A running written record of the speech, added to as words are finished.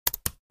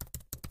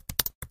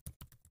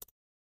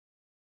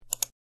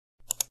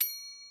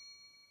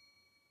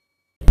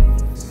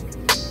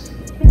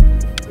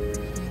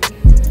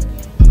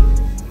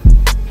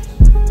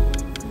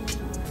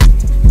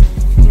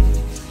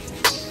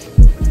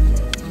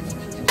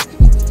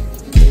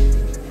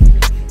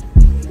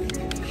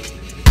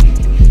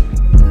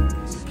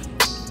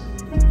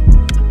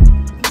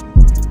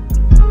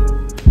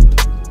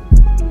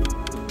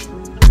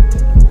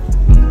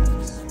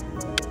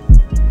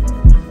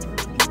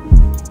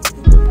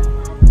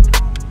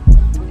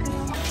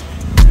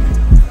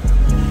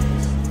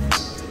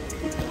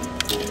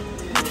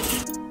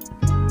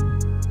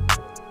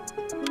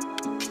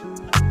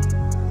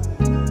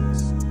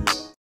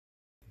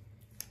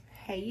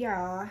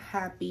y'all.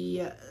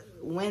 Happy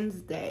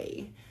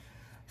Wednesday.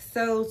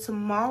 So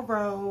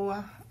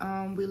tomorrow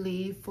we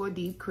leave for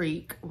Deep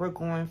Creek. We're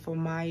going for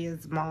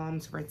Maya's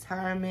mom's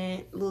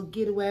retirement little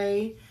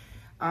getaway.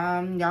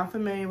 Y'all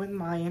familiar with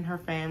Maya and her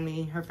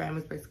family. Her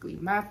family's basically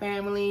my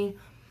family.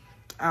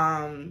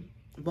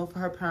 Both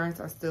of her parents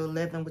are still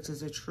living, which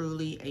is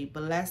truly a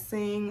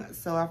blessing.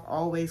 So I've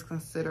always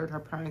considered her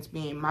parents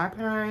being my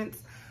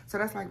parents. So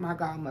that's like my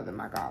godmother,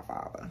 my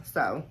godfather.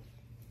 So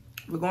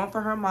we're going for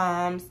her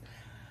mom's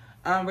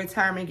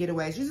retirement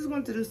getaway. She just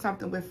wanted to do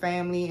something with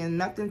family and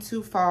nothing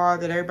too far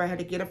that everybody had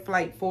to get a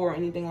flight for or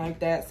anything like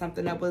that.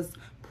 Something that was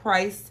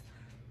price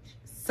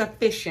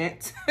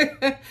sufficient.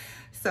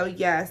 So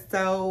yeah,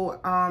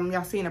 so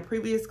y'all seen a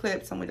previous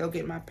clip. So I'm gonna go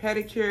get my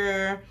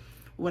pedicure.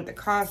 Went to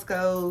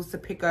Costco's to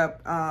pick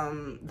up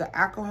the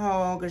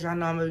alcohol because y'all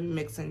know I'm gonna be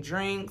mixing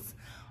drinks.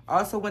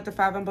 Also went to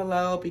Five and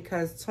Below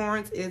because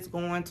Torrance is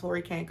going.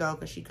 Tori can't go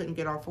because she couldn't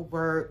get off of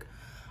work.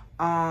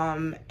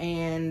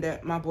 And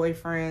my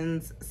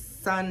boyfriend's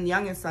son,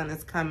 youngest son,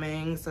 is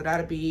coming. So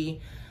that'll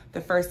be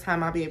the first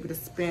time I'll be able to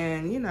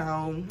spend, you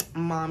know,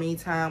 mommy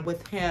time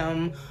with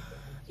him.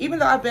 Even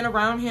though I've been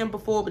around him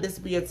before, but this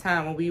will be a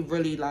time when we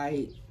really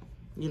like,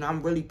 you know,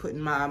 I'm really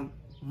putting my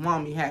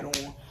mommy hat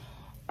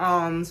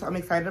on. So I'm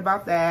excited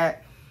about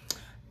that.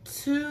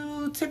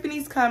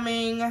 Tiffany's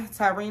coming.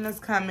 Tyrena's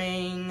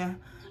coming.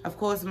 Of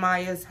course,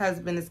 Maya's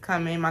husband is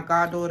coming. My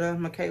goddaughter,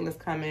 Michaela's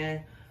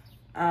coming.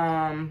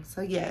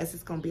 So yeah, it's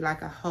just gonna be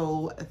like a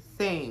whole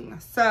thing.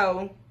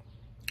 So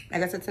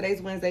like I said,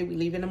 today's Wednesday. We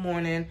leave in the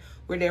morning.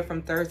 We're there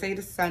from Thursday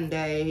to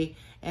Sunday,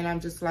 and I'm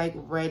just like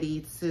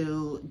ready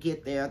to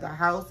get there. The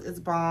house is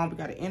bomb. We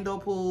got an indoor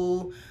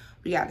pool,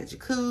 we got a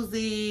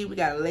jacuzzi, we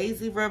got a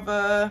lazy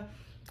river,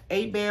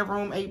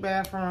 8-bedroom, 8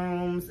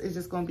 bathrooms. It's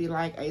just gonna be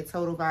like a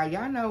total vibe.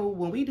 Y'all know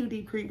when we do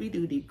Deep Creek, we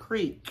do Deep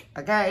Creek,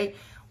 okay?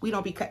 We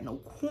don't be cutting no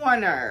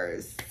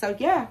corners. So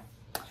yeah.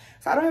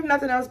 So I don't have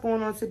nothing else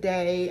going on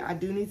today. I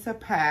do need to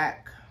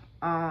pack.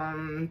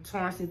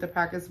 Torrance needs to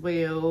pack as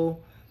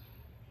well.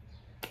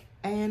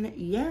 And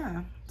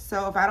yeah.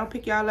 So if I don't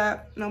pick y'all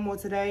up no more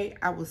today,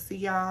 I will see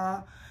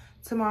y'all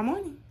tomorrow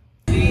morning.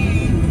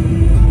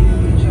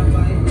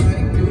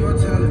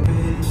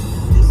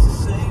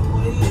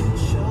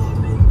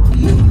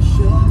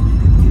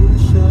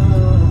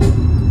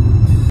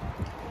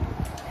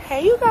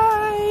 Hey you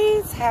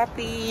guys,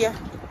 happy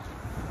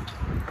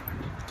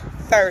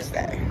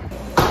Thursday.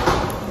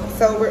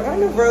 So we're on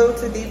the road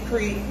to Deep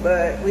Creek,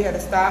 but we had to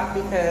stop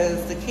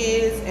because the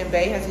kids and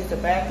Bae has used the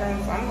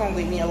bathroom. So I'm gonna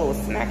leave me a little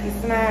snacky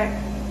snack.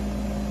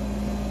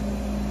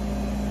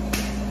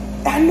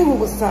 I knew it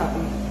was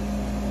something.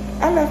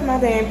 I left my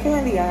damn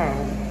candy at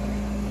home.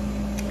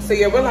 So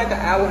yeah, we're like an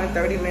hour and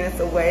 30 minutes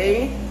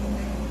away.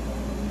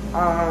 So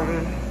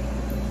I'm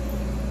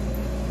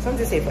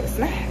just here for the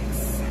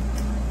snacks.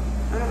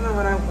 I don't know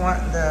what I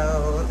want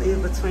though.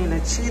 Either between the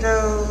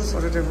Cheetos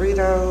or the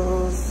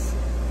Doritos.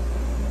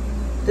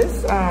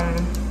 This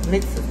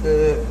mix is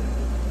good.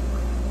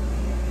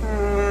 I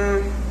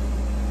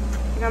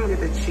think I'm gonna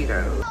get the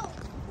Cheetos.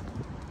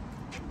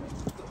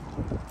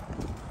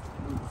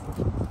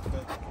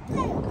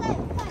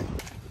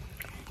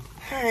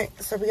 Alright,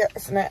 so we got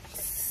the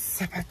snacks.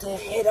 About to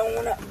head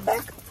on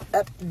back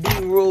up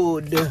the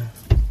road. Got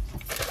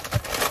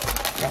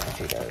the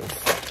Cheetos.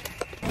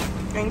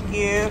 Thank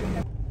you.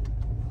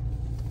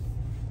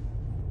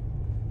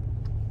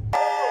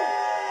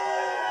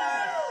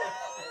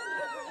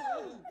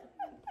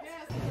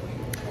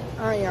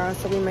 Alright y'all,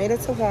 so we made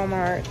it to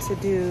Walmart to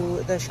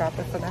do the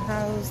shopping for the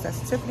house. That's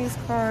Tiffany's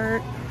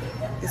cart.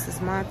 This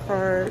is my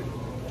cart.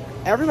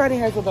 Everybody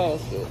has a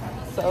basket.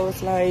 So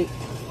it's like,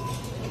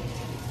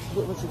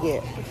 get what you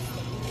get.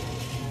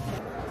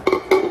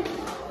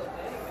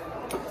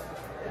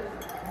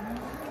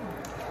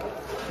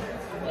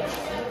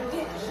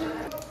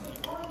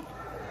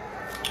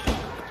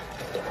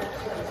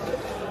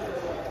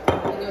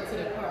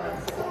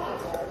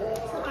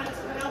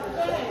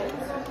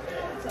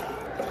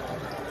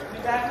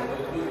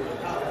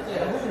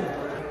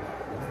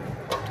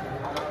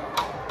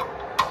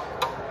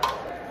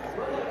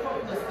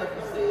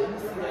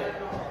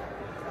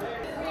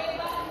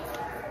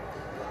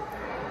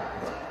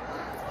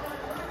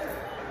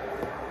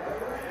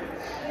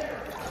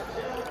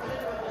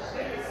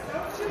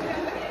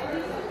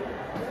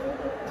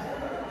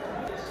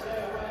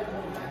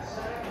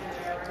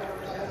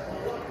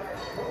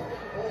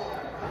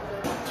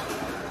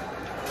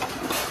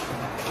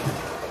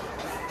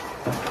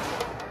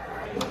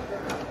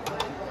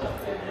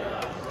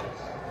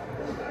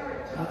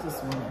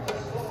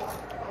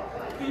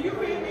 Can you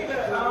read me the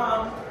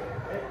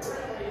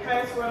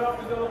password off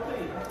the door,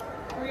 please?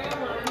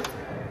 301.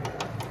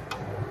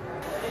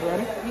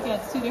 Ready? You got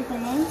 2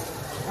 different ones?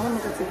 I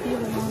want to make a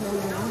tequila one.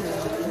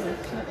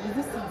 Is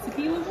this a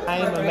tequila? I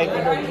ain't even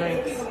making no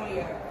drinks.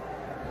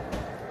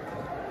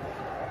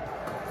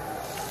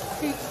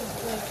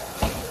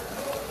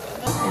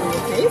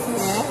 Taste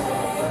now.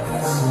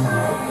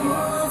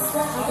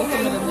 Okay,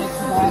 some of the next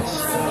batch.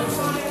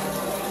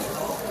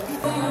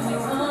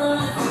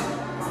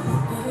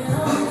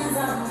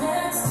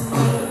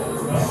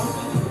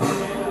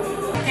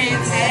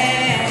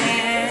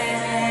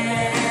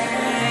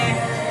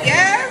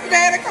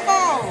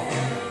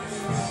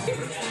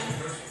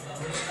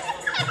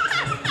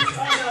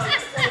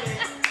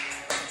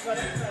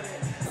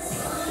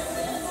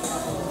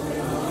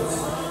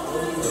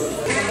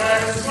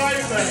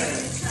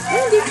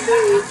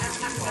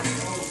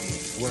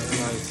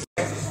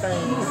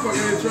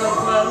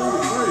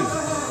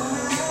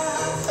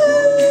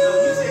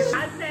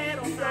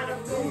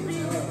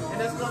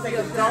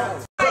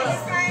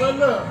 But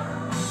look,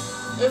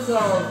 it's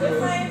all good.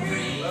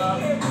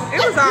 It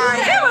was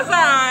alright. It was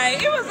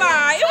alright. It was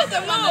alright. It was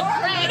a little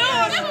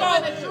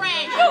smoke.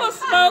 Little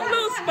smoke.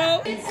 Little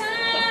smoke.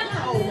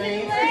 Oh,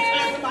 man.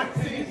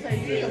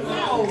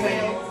 Oh,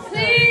 man.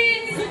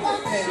 Please,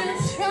 won't you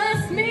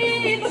trust me,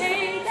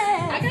 baby? I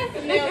got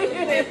the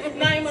nails.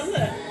 Name of look.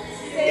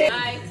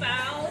 I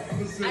found.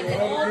 I did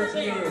all the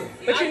things.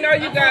 But you know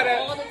you gotta.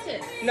 All the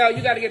tips. No,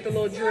 you gotta get the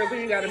little drill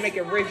because you gotta make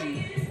it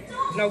rigid.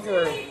 No,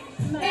 for real.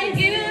 Thank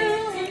you.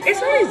 It's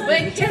always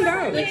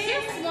 $10. The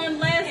kiss one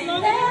lasts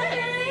longer than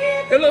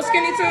that. The little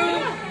skinny tube. The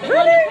one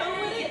Really? that come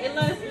with it, it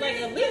lasts like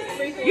at least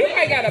 3-4 You days.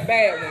 might got a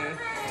bad one.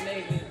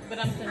 Maybe, but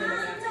I'm sending it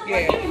back.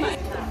 Yeah. Give me my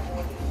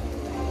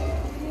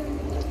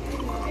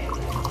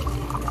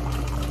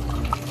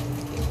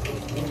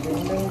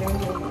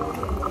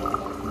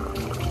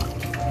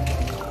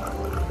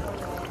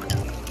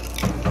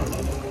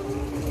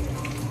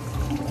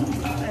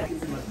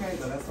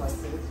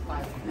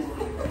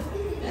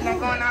You're not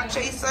going out,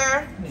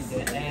 Chaser?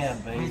 Damn,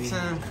 baby. Me too.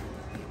 I'm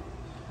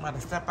about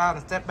to step out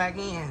and step back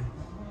in.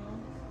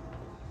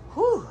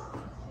 Whew.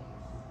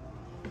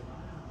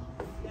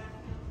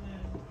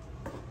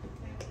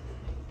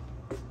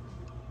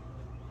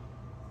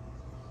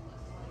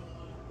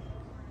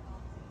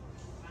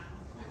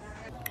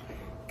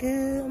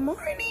 Good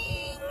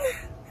morning.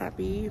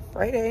 Happy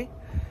Friday.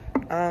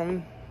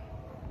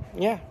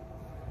 Yeah.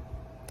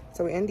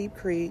 So we're in Deep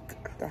Creek.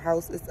 The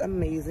house is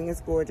amazing. It's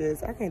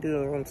gorgeous. I can't do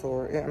the room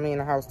tour. I mean,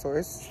 the house tour.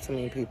 It's just too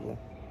many people.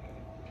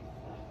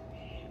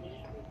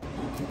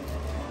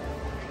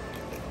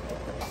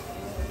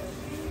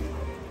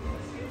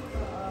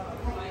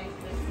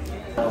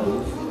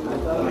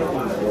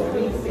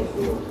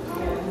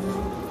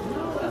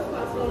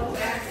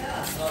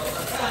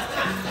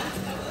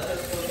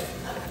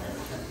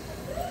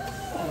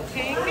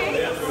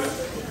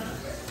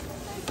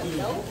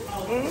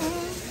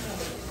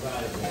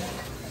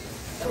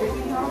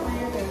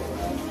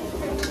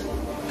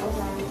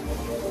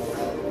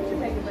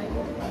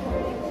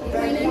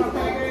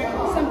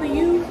 something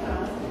you.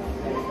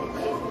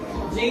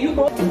 Gee, you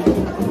both.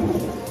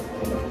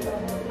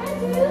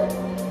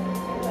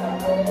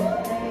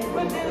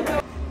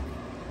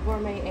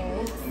 Gourmet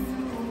eggs.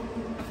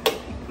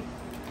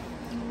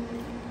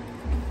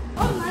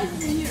 Oh,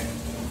 nice in here.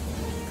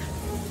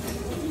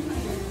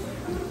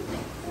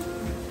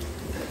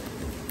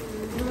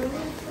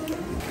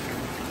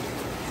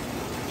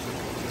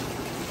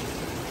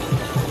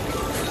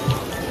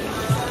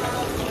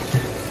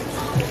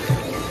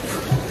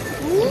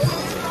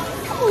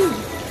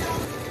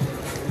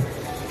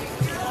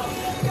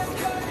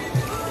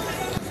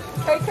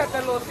 Hey, cut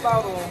that little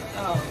spout on.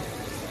 Oh.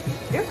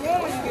 It's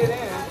warm when you get in.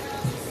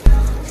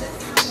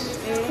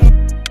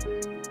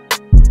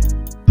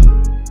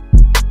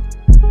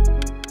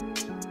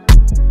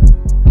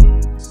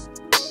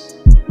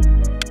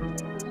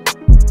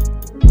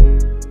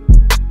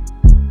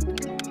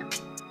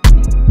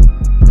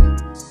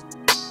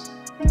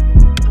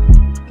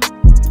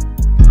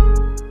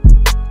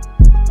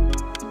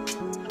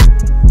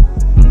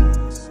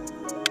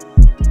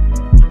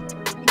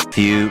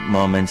 Few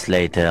moments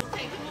later.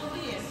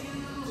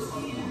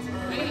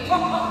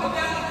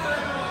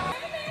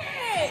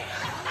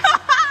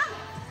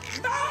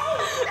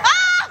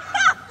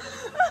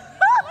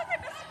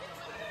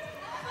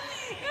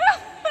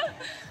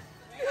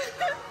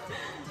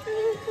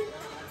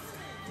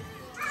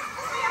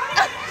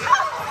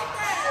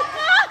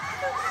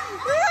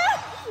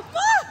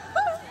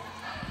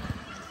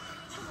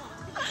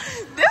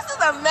 This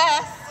is a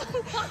mess.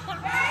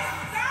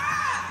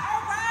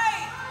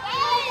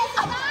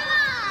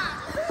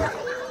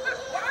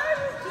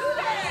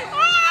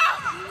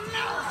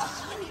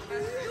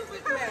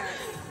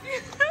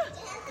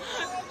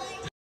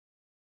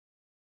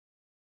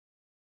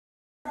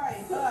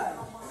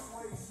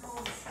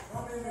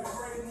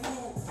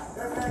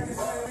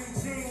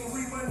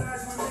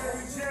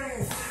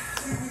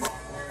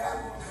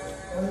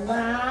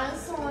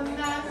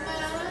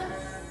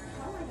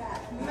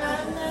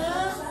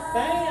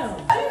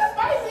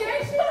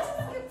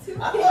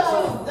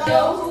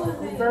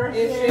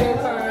 It's your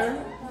turn.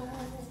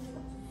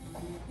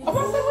 I'm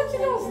gonna say what you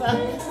doing, son.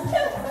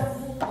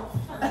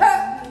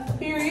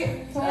 Period.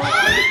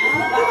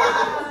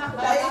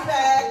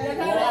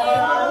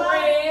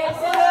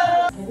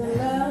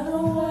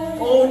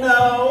 Oh no.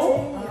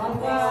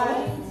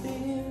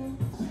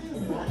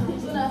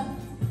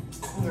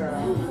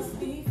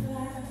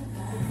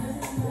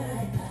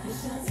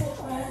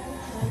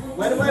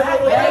 Wait.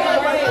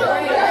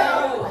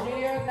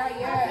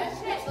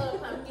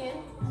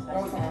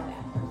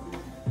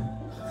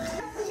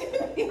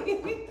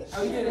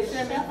 Oh, you did a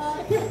shimmy?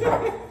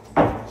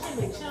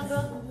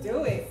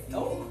 Do it.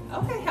 Oh,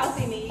 okay,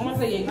 healthy me. I'm gonna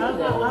say you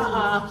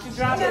got it. She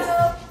dropped it.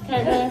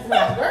 Okay,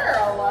 man.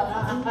 Girl.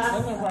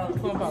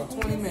 about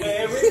 20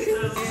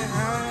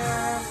 minutes.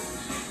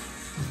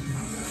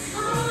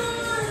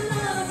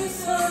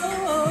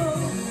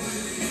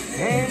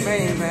 Hey,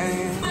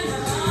 baby.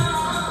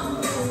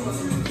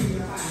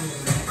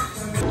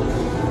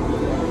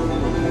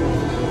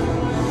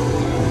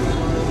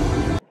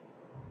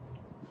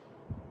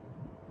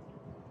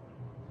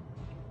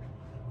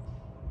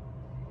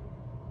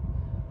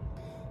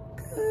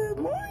 Good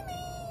morning.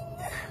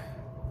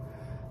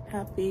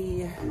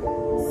 Happy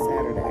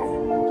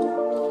Saturday.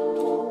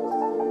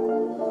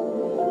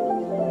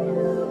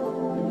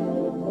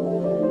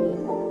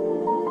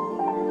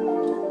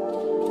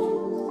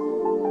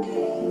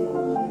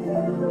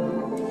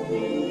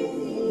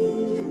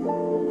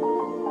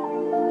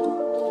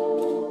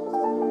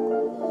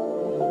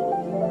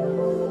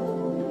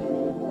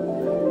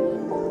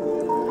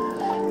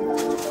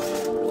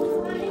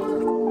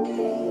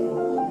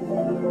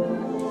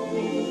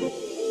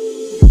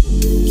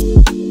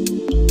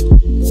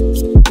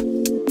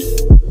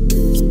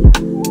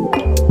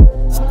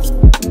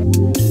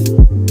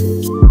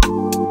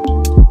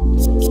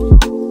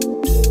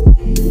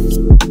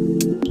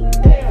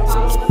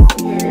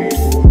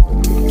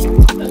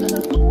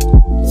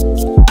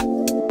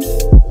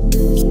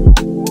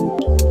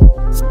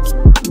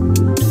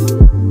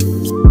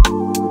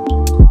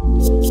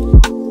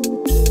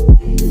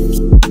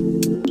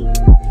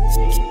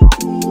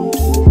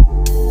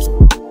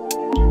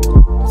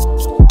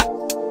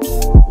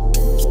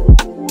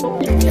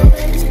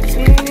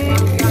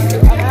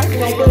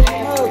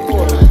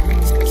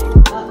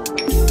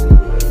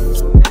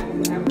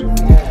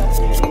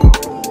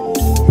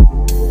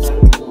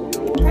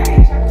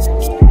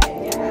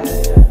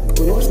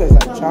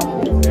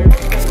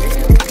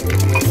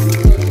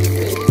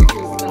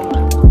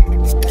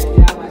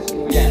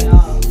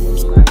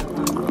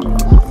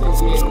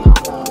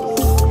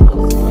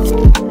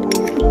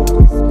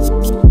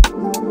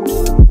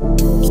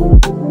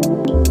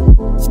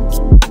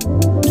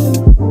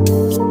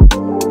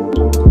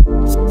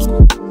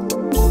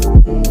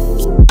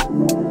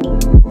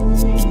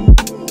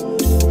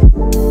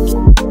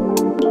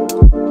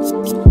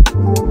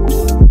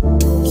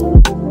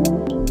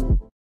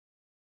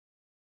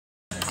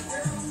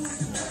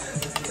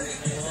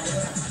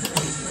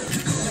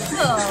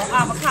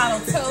 Avocado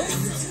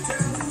toast.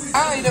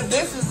 I don't eat if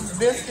this is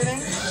biscuit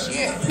and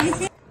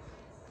shit.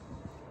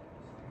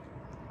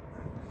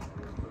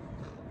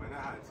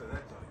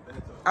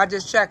 I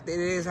just checked it. It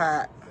is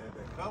hot.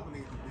 That cover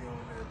needs to be on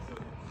there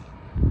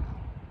too.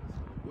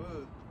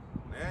 Wood.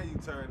 Now you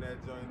turn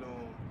that joint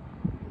on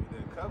with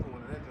that cover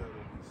on, that joint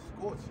will be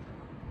scorching.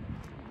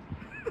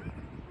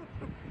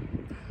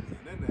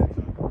 And then that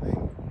joint,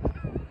 dang.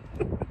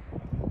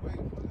 I'm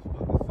waiting for this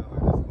fucking sound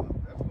like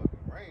that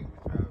fucking rain was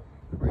driving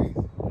me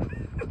crazy.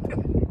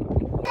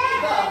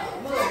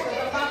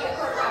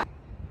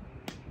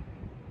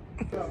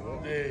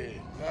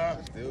 Hey,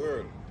 It's still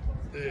early.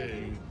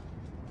 hey.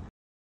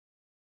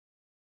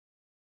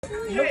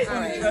 Wait.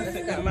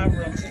 In my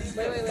room.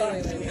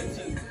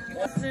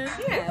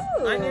 Yeah.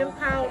 Onion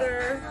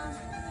powder,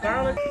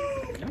 garlic.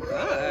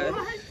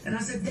 And I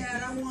said,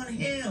 Dad, I want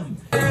him.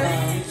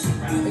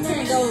 We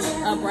can't go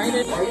up right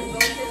in.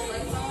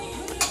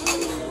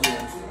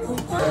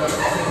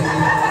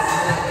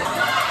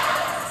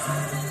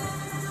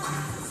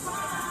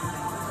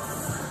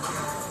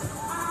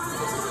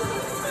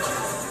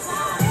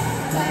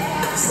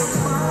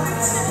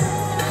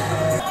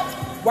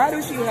 Why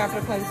does she have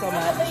to play so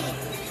much?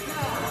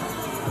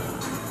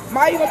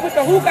 Ma, you gonna put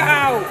the hookah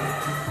out?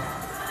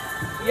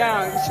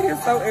 Young, she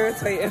is so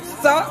irritating.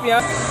 Stop,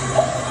 young.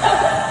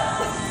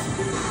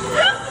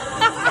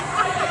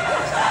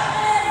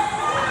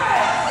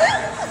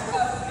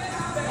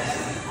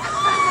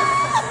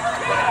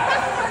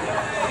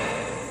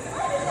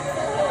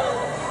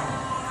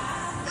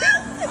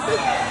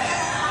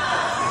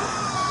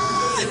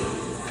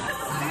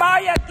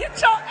 Maya,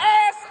 get your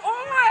ass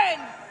on!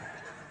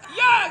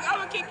 Young, I'm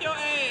gonna kick your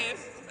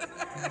ass.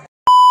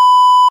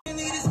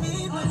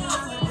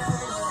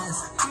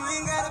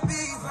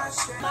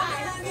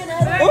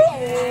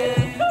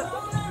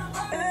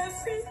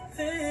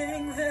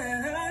 Everything that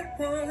I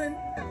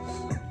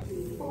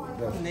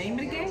want. Name of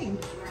the game.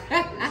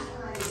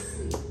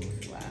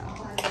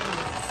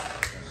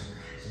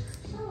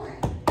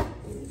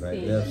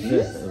 Right, left,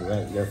 safe.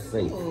 Right, left,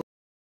 safe.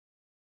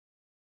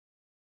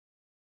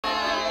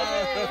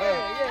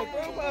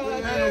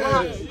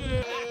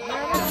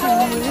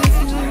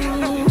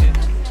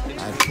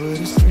 I put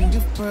a string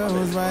of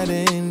pearls right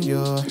in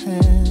your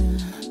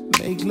hand.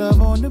 Make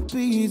love on the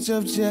beach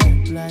of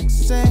jet black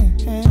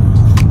sand.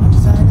 I'm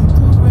tied in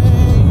the red.